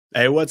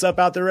Hey, what's up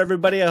out there,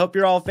 everybody? I hope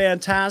you're all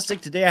fantastic.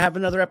 Today I have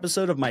another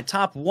episode of my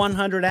top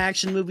 100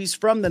 action movies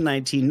from the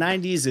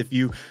 1990s. If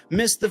you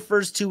missed the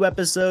first two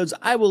episodes,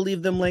 I will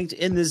leave them linked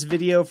in this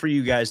video for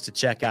you guys to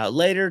check out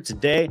later.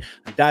 Today,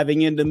 I'm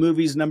diving into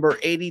movies number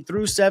 80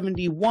 through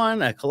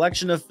 71, a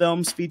collection of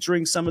films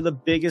featuring some of the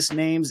biggest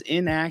names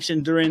in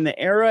action during the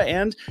era,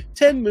 and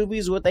 10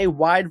 movies with a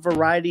wide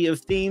variety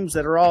of themes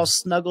that are all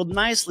snuggled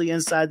nicely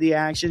inside the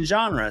action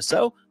genre.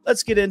 So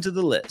let's get into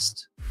the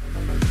list.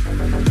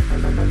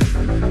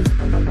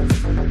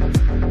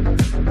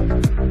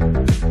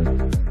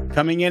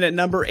 Coming in at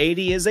number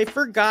 80 is a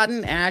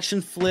forgotten action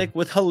flick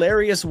with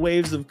hilarious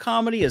waves of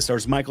comedy. It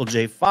stars Michael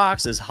J.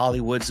 Fox as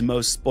Hollywood's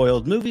most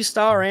spoiled movie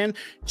star and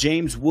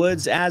James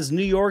Woods as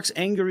New York's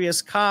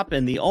angriest cop,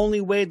 and the only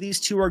way these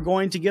two are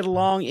going to get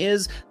along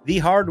is The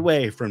Hard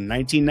Way from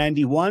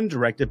 1991,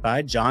 directed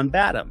by John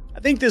Badham. I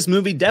think this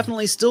movie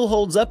definitely still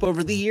holds up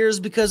over the years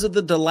because of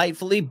the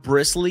delightfully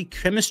bristly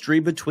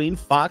chemistry between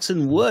Fox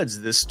and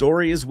Woods. This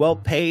story is well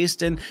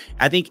paced and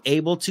I think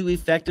able to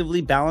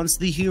effectively balance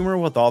the humor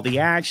with all the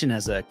action.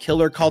 As a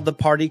killer called the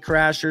Party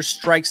Crasher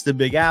strikes the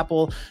Big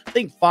Apple, I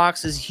think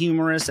Fox is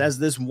humorous as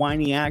this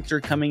whiny actor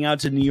coming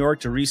out to New York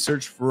to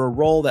research for a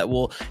role that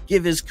will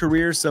give his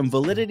career some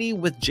validity,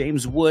 with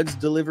James Woods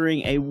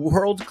delivering a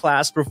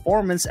world-class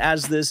performance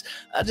as this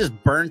just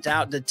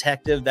burnt-out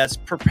detective that's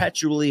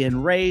perpetually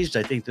enraged.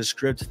 I think the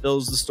script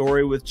fills the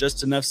story with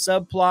just enough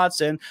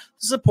subplots, and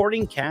the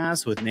supporting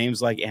cast with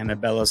names like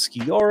Annabella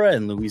Sciorra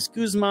and Luis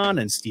Guzman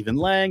and Stephen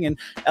Lang and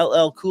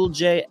LL Cool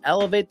J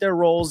elevate their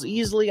roles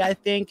easily, I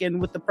think.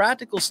 And with the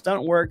practical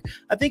stunt work,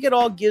 I think it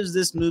all gives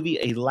this movie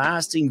a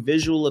lasting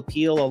visual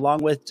appeal,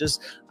 along with just,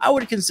 I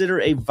would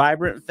consider, a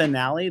vibrant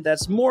finale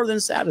that's more than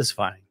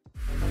satisfying.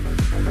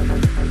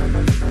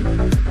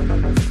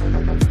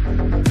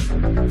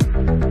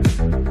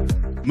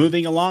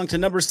 Moving along to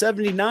number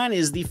 79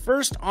 is the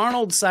first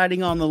Arnold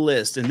sighting on the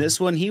list. In this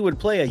one, he would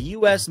play a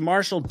U.S.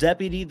 Marshal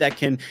deputy that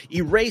can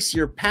erase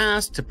your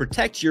past to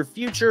protect your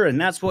future, and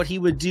that's what he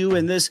would do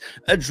in this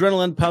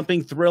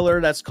adrenaline-pumping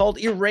thriller that's called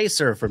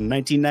Eraser from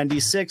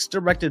 1996,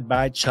 directed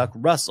by Chuck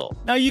Russell.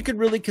 Now, you could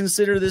really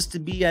consider this to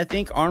be, I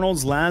think,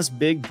 Arnold's last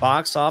big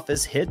box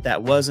office hit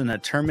that wasn't a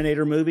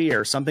Terminator movie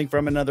or something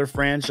from another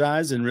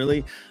franchise, and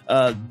really,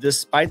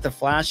 despite the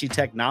flashy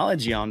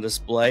technology on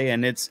display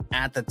and its,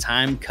 at the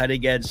time,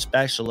 cutting-edge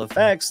special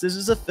effects, this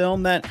is a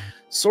film that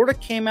sort of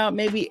came out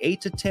maybe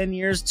 8 to 10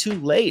 years too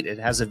late. It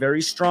has a very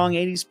strong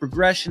 80s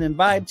progression and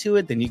vibe to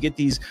it. Then you get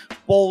these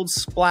bold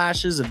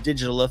splashes of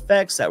digital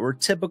effects that were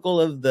typical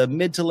of the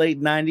mid to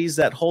late 90s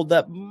that hold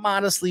up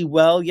modestly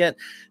well, yet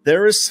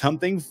there is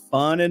something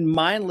fun and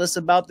mindless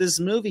about this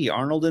movie.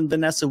 Arnold and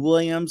Vanessa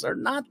Williams are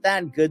not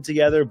that good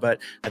together, but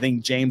I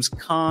think James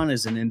Caan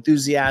is an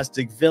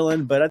enthusiastic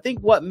villain. But I think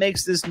what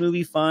makes this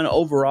movie fun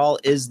overall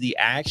is the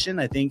action.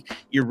 I think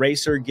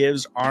Eraser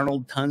gives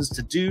Arnold tons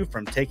to do,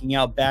 from taking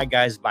out bad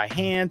guys by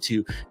hand,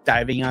 to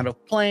diving out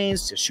of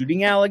planes, to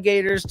shooting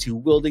alligators, to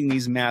wielding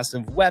these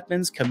massive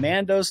weapons,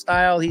 commando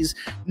style. He's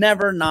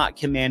never not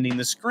commanding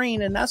the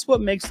screen, and that's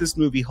what makes this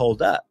movie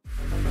hold up.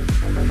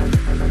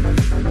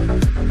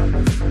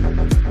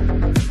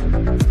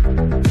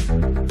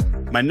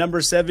 My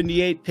number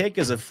 78 pick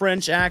is a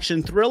French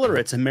action thriller.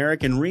 Its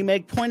American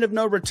remake, Point of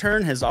No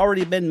Return, has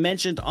already been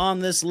mentioned on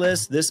this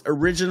list. This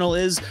original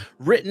is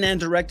written and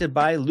directed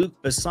by Luc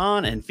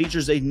Besson and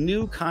features a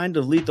new kind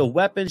of lethal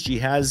weapon. She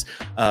has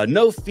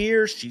no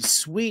fear, she's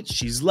sweet,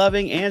 she's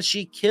loving, and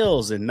she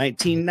kills. In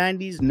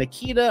 1990s,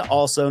 Nikita,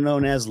 also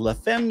known as La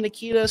Femme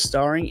Nikita,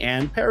 starring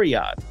Anne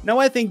Perriot. Now,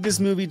 I think this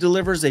movie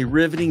delivers a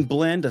riveting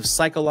blend of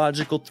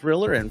psychological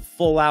thriller and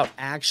full-out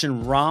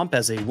action romp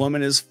as a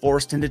woman is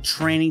forced into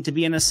training to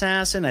be an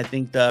assassin. I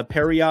think the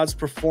Perriot's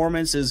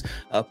performance is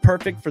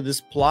perfect for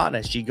this plot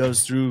as she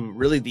goes through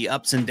really the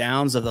ups and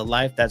downs of the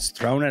life that's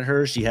thrown at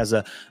her. She has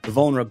a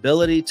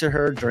vulnerability to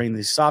her during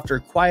the softer,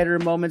 quieter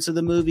moments of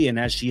the movie, and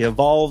as she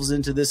evolves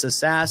into this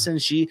assassin,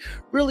 she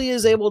really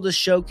is able to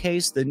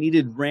showcase the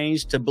needed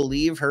range to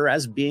believe her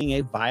as being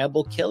a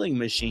viable killing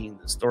machine.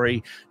 The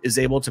story is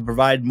able to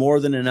provide more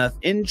than enough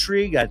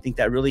intrigue. I think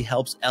that really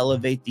helps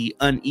elevate the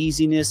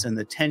uneasiness and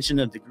the tension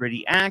of the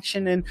gritty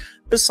action, and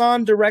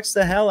Besson directs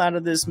the hell out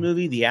of this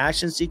movie. The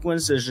action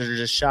sequences are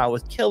just shot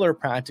with killer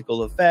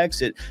practical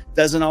effects. It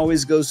doesn't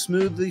always go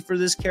smoothly for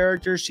this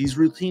character. She's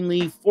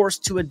routinely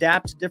forced to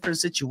adapt to different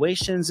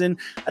situations, and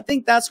I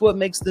think that's what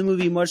makes the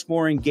movie much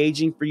more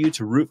engaging for you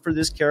to root for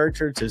this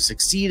character to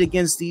succeed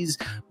against these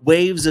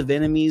waves of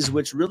enemies,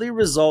 which really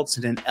results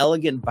in an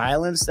elegant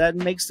violence that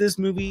makes this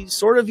movie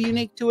sort of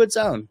unique to its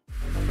own.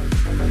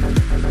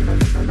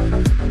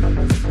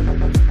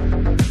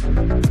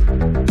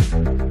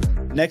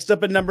 Next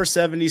up at number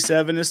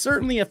 77 is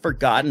certainly a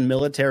forgotten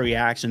military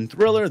action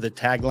thriller. The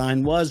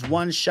tagline was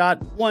 "One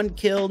shot, one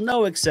kill,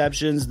 no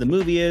exceptions." The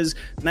movie is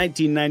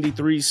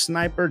 1993's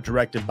Sniper,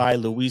 directed by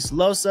Luis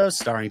Loza,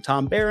 starring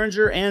Tom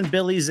Berenger and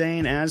Billy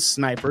Zane as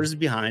snipers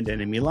behind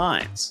enemy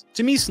lines.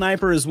 To me,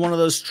 Sniper is one of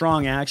those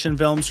strong action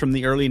films from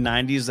the early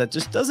 90s that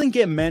just doesn't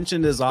get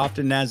mentioned as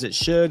often as it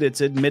should.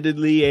 It's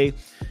admittedly a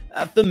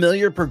a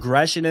familiar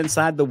progression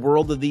inside the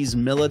world of these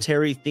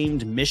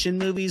military-themed mission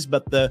movies,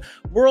 but the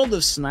world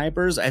of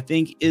Snipers, I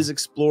think, is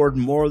explored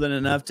more than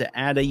enough to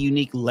add a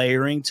unique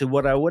layering to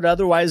what I would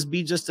otherwise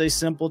be just a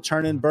simple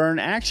turn-and-burn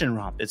action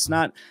romp. It's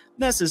not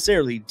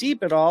necessarily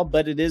deep at all,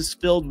 but it is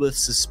filled with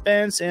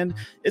suspense, and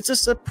it's a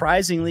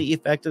surprisingly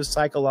effective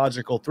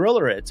psychological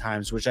thriller at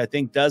times, which I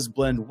think does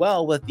blend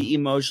well with the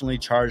emotionally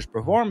charged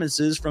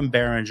performances from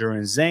Berenger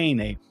and Zane.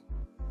 A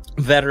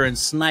veteran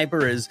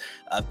sniper is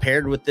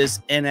paired with this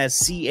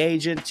NSC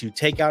agent to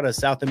take out a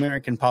South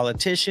American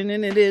politician,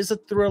 and it is a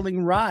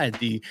thrilling ride.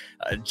 The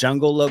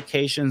jungle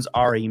locations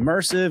are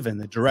immersive, and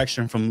the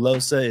direction from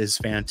Losa is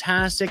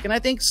fantastic, and I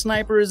think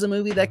Sniper is a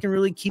movie that can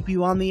really keep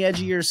you on the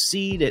edge of your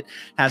seat. It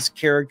has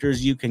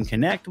characters you can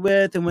connect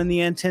with, and when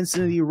the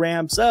intensity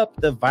ramps up,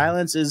 the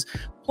violence is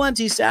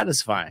plenty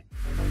satisfying.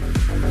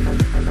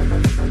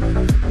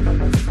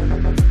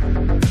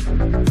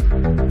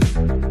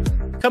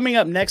 Coming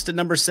up next at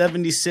number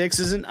 76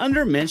 is an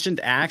undermentioned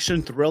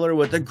action thriller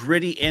with a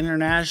gritty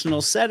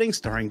international setting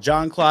starring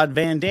Jean-Claude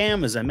Van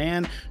Damme as a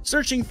man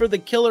searching for the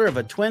killer of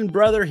a twin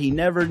brother he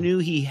never knew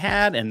he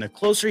had, and the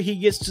closer he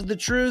gets to the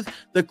truth,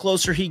 the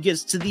closer he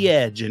gets to the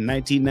edge in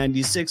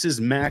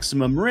 1996's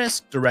Maximum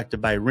Risk, directed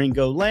by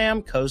Ringo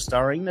Lam,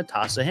 co-starring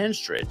Natasha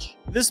Henstridge.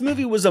 This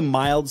movie was a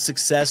mild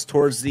success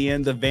towards the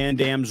end of Van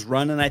Damme's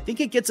run, and I think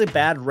it gets a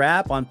bad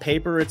rap. On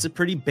paper, it's a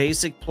pretty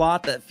basic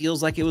plot that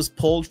feels like it was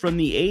pulled from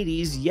the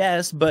 80s,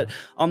 yes, but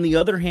on the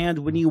other hand,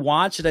 when you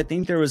watch it, I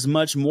think there was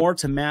much more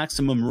to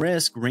Maximum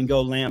Risk.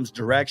 Ringo Lam's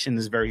direction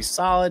is very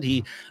solid.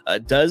 He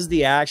does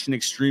the action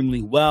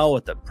extremely well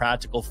with a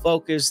practical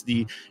focus.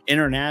 The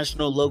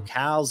international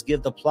locales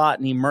give the plot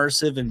an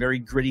immersive and very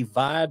gritty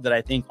vibe that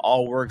I think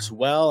all works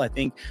well. I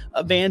think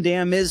Van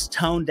Damme is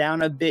toned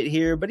down a bit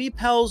here, but he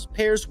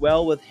pairs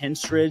well with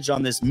Henstridge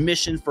on this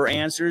mission for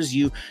answers.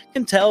 You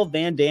can tell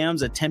Van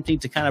Damme's attempting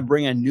to kind of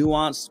bring a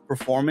nuanced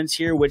performance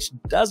here, which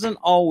doesn't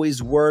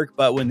always work,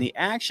 but when the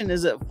action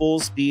is at full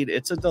speed,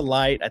 it's a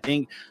delight. I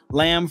think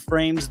Lamb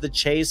frames the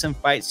chase and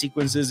fight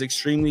sequences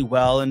extremely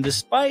well, and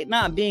despite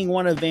not being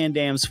one of Van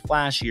Damme's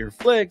flashier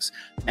flicks,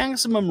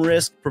 Maximum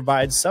Risk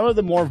provides some of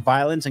the more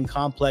violent and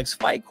complex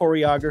fight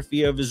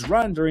choreography of his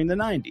run during the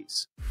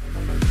 90s.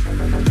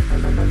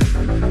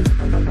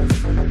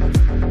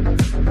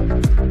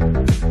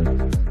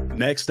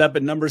 Next up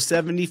at number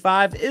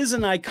 75 is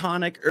an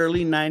iconic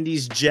early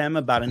 90s gem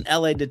about an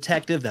LA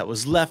detective that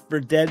was left for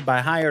dead by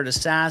hired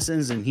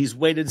assassins, and he's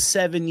waited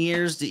 7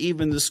 years to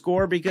even the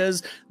score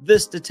because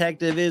this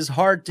detective is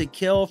Hard to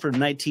Kill from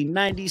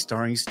 1990,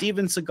 starring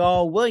Steven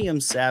Seagal,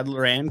 William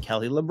Sadler, and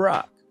Kelly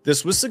LeBrock.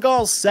 This was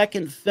Seagal's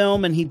second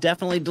film, and he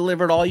definitely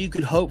delivered all you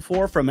could hope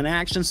for from an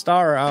action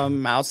star,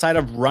 outside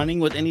of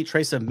running with any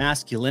trace of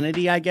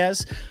masculinity, I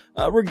guess.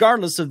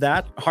 Regardless of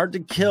that, Hard to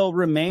Kill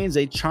remains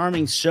a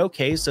charming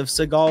showcase of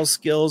Seagal's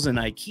skills in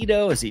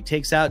Aikido as he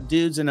takes out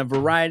dudes in a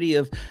variety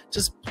of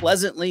just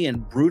pleasantly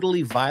and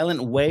brutally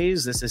violent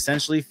ways. This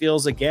essentially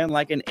feels again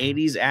like an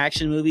 80s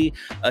action movie,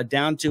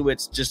 down to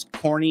its just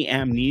corny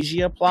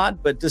amnesia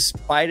plot, but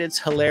despite its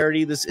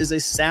hilarity, this is a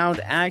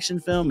sound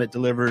action film. It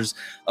delivers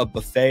a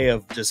buffet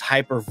of just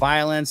hyper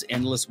violence,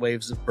 endless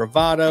waves of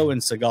bravado, and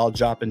Seagal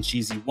dropping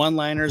cheesy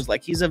one-liners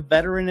like he's a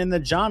veteran in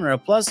the genre.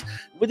 Plus,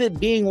 with it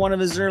being one of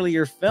his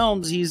earlier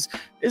films, his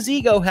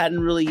ego hadn't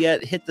really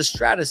yet hit the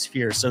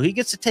stratosphere, so he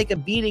gets to take a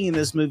beating in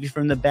this movie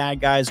from the bad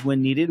guys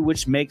when needed,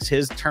 which makes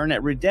his turn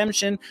at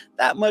redemption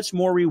that much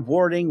more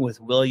rewarding, with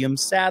William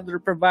Sadler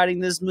providing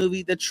this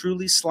movie the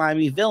truly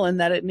slimy villain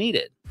that it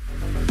needed.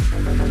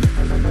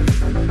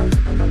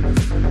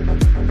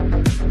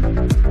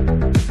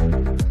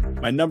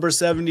 My number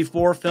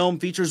 74 film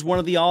features one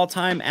of the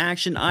all-time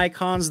action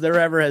icons there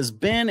ever has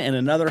been, and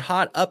another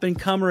hot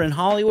up-and-comer in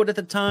Hollywood at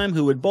the time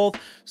who would both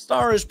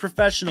star as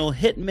professional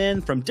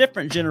hitmen from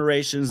different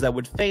generations that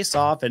would face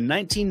off in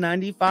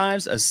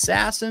 1995's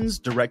Assassins,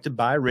 directed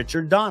by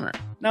Richard Donner.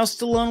 Now,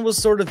 Stallone was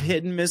sort of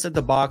hit and miss at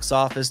the box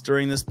office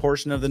during this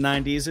portion of the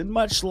 90s, and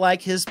much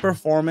like his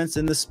performance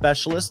in The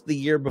Specialist the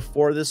year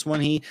before this one,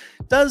 he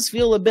does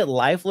feel a bit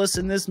lifeless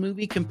in this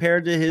movie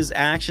compared to his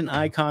action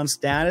icon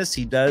status.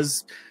 He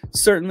does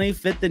certainly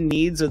fit the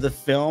needs of the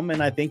film,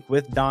 and I think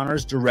with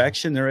Donner's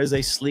direction, there is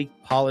a sleek,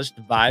 polished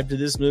vibe to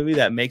this movie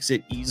that makes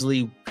it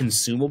easily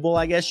consumable,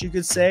 I guess you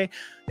could say.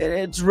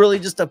 It's really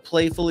just a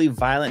playfully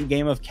violent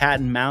game of cat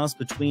and mouse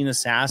between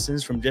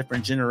assassins from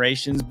different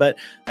generations, but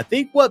I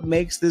think what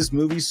makes this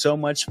movie so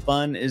much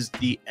fun is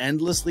the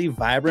endlessly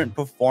vibrant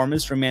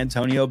performance from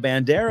Antonio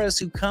Banderas,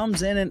 who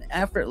comes in and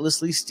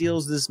effortlessly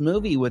steals this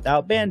movie.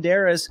 Without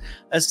Banderas,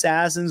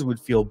 Assassins would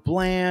feel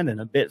bland and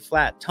a bit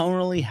flat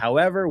tonally.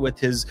 However, with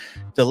his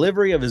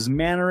delivery of his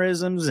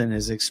mannerisms and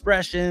his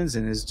expressions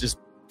and his just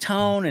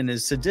tone and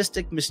his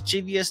sadistic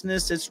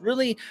mischievousness, it's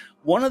really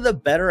one of the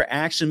better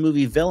action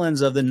movie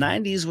villains of the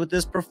 90s with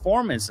this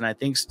performance. And I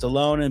think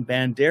Stallone and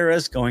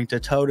Banderas going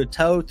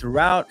toe-to-toe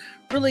throughout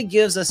really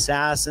gives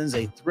Assassins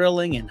a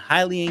thrilling and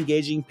highly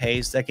engaging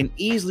pace that can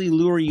easily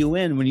lure you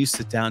in when you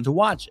sit down to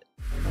watch it.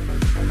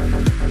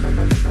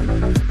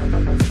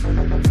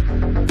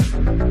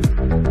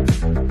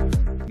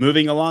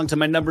 Moving along to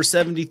my number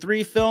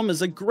 73 film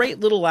is a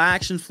great little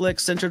action flick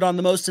centered on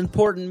the most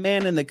important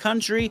man in the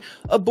country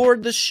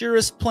aboard the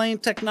surest plane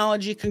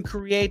technology can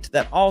create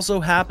that also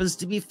happens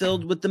to be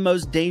filled with the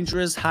most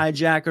dangerous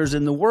hijackers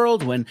in the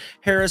world when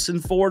Harrison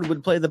Ford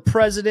would play the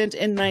president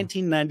in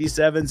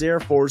 1997's Air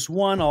Force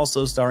One,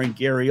 also starring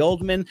Gary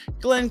Oldman,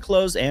 Glenn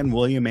Close, and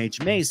William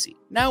H. Macy.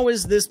 Now,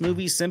 is this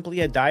movie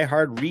simply a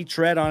die-hard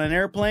retread on an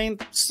airplane?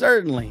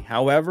 Certainly.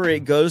 However,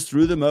 it goes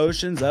through the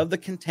motions of the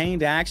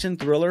contained action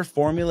thriller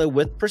formula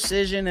with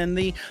precision, and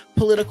the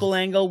political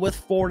angle with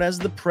Ford as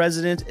the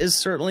president is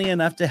certainly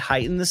enough to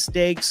heighten the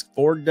stakes.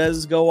 Ford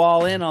does go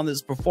all in on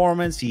this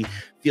performance. He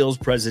feels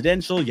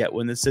presidential, yet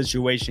when the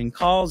situation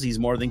calls, he's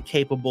more than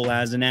capable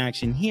as an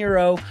action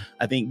hero.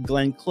 I think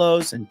Glenn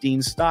Close and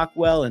Dean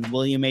Stockwell and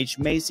William H.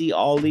 Macy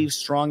all leave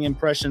strong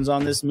impressions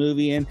on this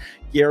movie, and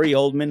Gary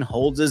Oldman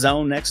holds his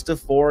own next to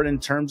Ford in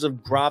terms of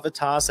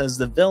gravitas as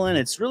the villain.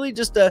 It's really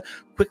just a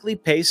quickly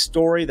paced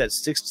story that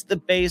sticks to the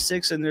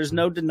basics, and there's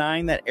no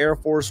denying that Air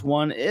Force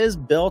One is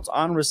built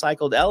on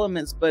recycled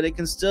elements, but it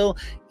can still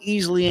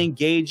easily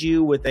engage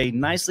you with a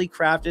nicely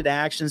crafted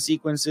action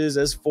sequences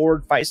as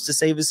Ford fights to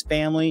save his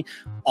family,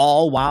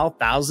 all while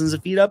thousands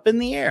of feet up in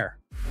the air.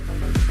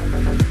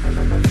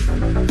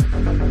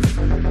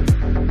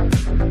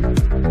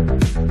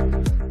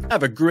 I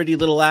have a gritty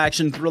little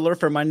action thriller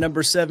for my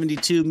number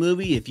 72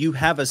 movie. If you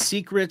have a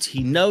secret,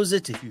 he knows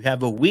it. If you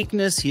have a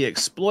weakness, he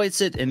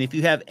exploits it. And if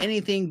you have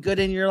anything good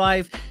in your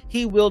life,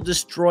 he will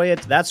destroy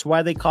it. That's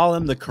why they call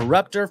him the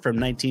Corruptor from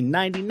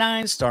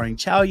 1999, starring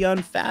Chow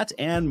Yun-fat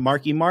and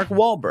Marky Mark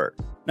Wahlberg.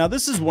 Now,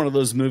 this is one of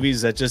those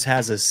movies that just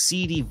has a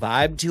seedy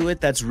vibe to it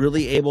that's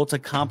really able to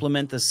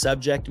complement the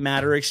subject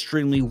matter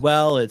extremely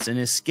well. It's an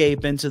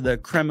escape into the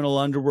criminal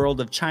underworld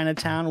of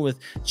Chinatown with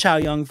Chow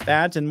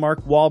Yun-fat and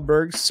Mark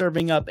Wahlberg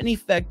serving up an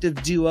effective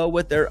duo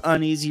with their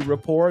uneasy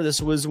rapport.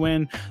 This was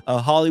when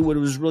Hollywood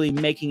was really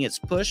making its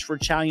push for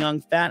Chow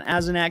Yun-fat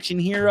as an action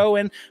hero,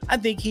 and I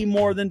think he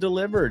more than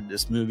delivered.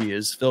 This movie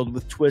is filled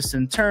with twists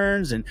and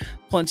turns and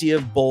plenty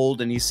of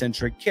bold and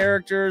eccentric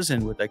characters,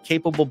 and with a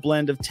capable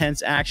blend of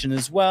tense action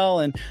as well.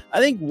 And I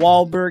think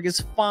Wahlberg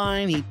is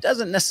fine. He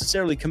doesn't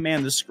necessarily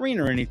command the screen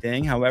or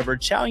anything. However,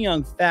 Chow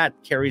Yun-fat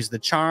carries the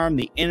charm,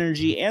 the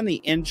energy, and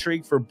the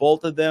intrigue for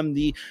both of them.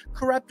 The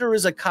Corruptor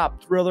is a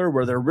cop thriller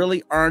where there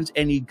really aren't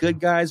any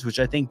good guys, which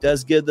I think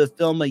does give the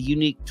film a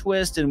unique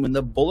twist. And when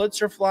the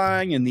bullets are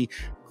flying and the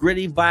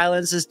gritty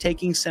violence is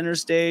taking center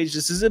stage,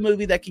 this is a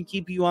movie that can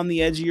keep you on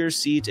the edge of your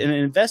seat and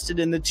invested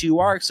in the two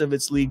arcs of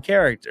its lead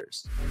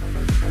characters.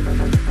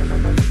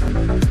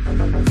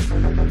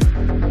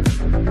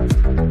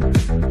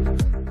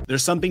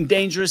 There's something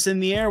dangerous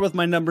in the air with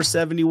my number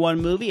 71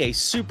 movie, a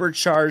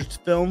supercharged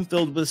film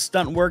filled with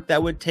stunt work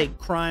that would take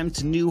crime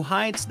to new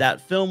heights.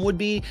 That film would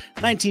be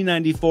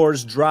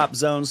 1994's Drop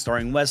Zone,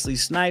 starring Wesley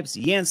Snipes,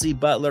 Yancey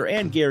Butler,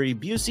 and Gary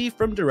Busey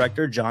from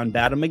director John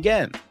Badham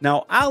again.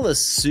 Now, I'll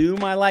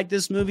assume I like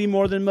this movie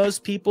more than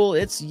most people.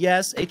 It's,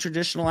 yes, a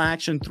traditional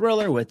action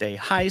thriller with a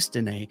heist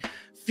and a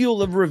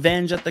fuel of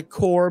revenge at the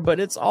core, but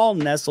it's all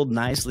nestled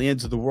nicely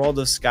into the world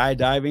of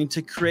skydiving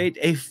to create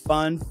a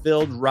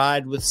fun-filled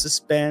ride with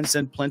suspense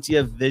and plenty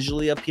of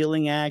visually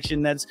appealing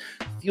action that's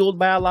fueled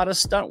by a lot of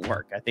stunt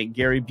work. I think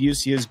Gary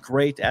Busey is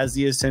great as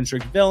the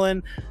eccentric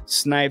villain.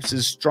 Snipes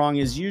is strong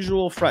as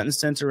usual, front and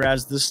center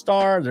as the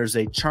star. There's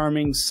a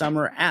charming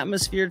summer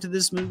atmosphere to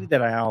this movie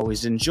that I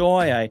always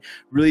enjoy. I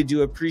really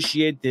do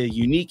appreciate the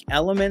unique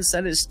elements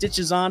that it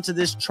stitches onto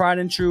this tried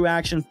and true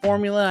action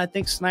formula. I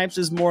think Snipes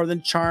is more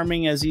than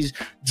charming as he's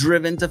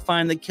driven to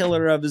find the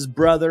killer of his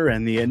brother,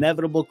 and the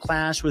inevitable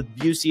clash with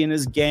Busey and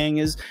his gang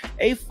is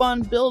a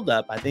fun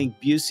build-up. I think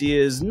Busey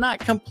is not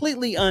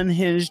completely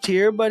unhinged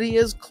here, but he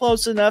is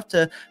close enough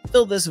to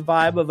fill this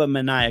vibe of a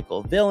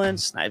maniacal villain.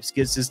 Snipes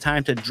gets his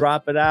time to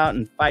drop it out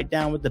and fight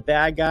down with the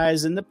bad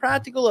guys, and the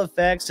practical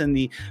effects and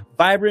the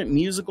vibrant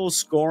musical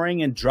scoring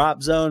in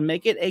Drop Zone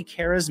make it a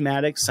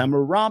charismatic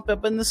summer romp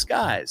up in the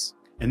skies.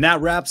 And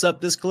that wraps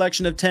up this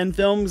collection of 10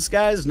 films,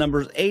 guys,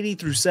 numbers 80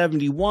 through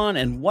 71,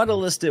 and what a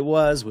list it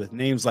was, with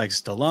names like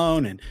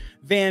Stallone and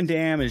Van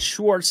Damme and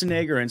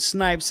Schwarzenegger and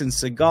Snipes and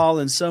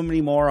Seagal and so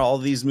many more. All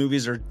these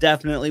movies are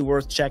definitely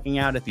worth checking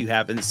out if you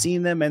haven't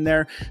seen them, and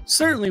they're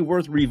certainly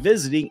worth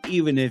revisiting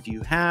even if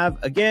you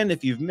have. Again,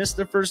 if you've missed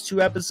the first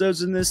 2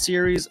 episodes in this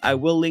series, I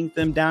will link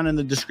them down in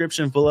the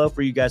description below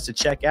for you guys to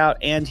check out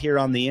and here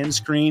on the end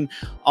screen.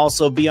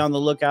 Also, be on the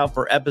lookout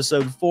for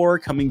episode 4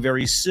 coming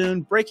very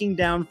soon, breaking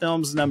down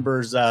films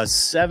numbers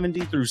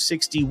 70 through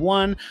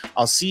 61.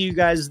 I'll see you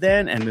guys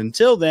then, and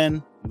until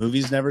then,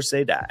 movies never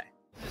say die.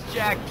 This is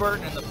Jack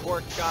Burton in the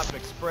Pork Chop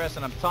Express,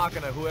 and I'm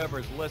talking to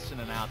whoever's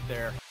listening out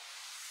there.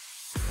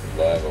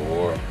 Survive a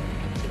war,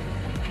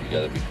 you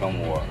gotta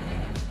become war.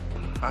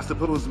 I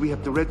suppose we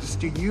have to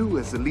register you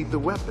as a lethal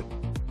weapon.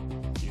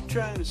 You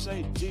trying to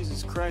say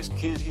Jesus Christ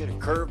can't hit a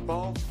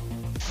curveball?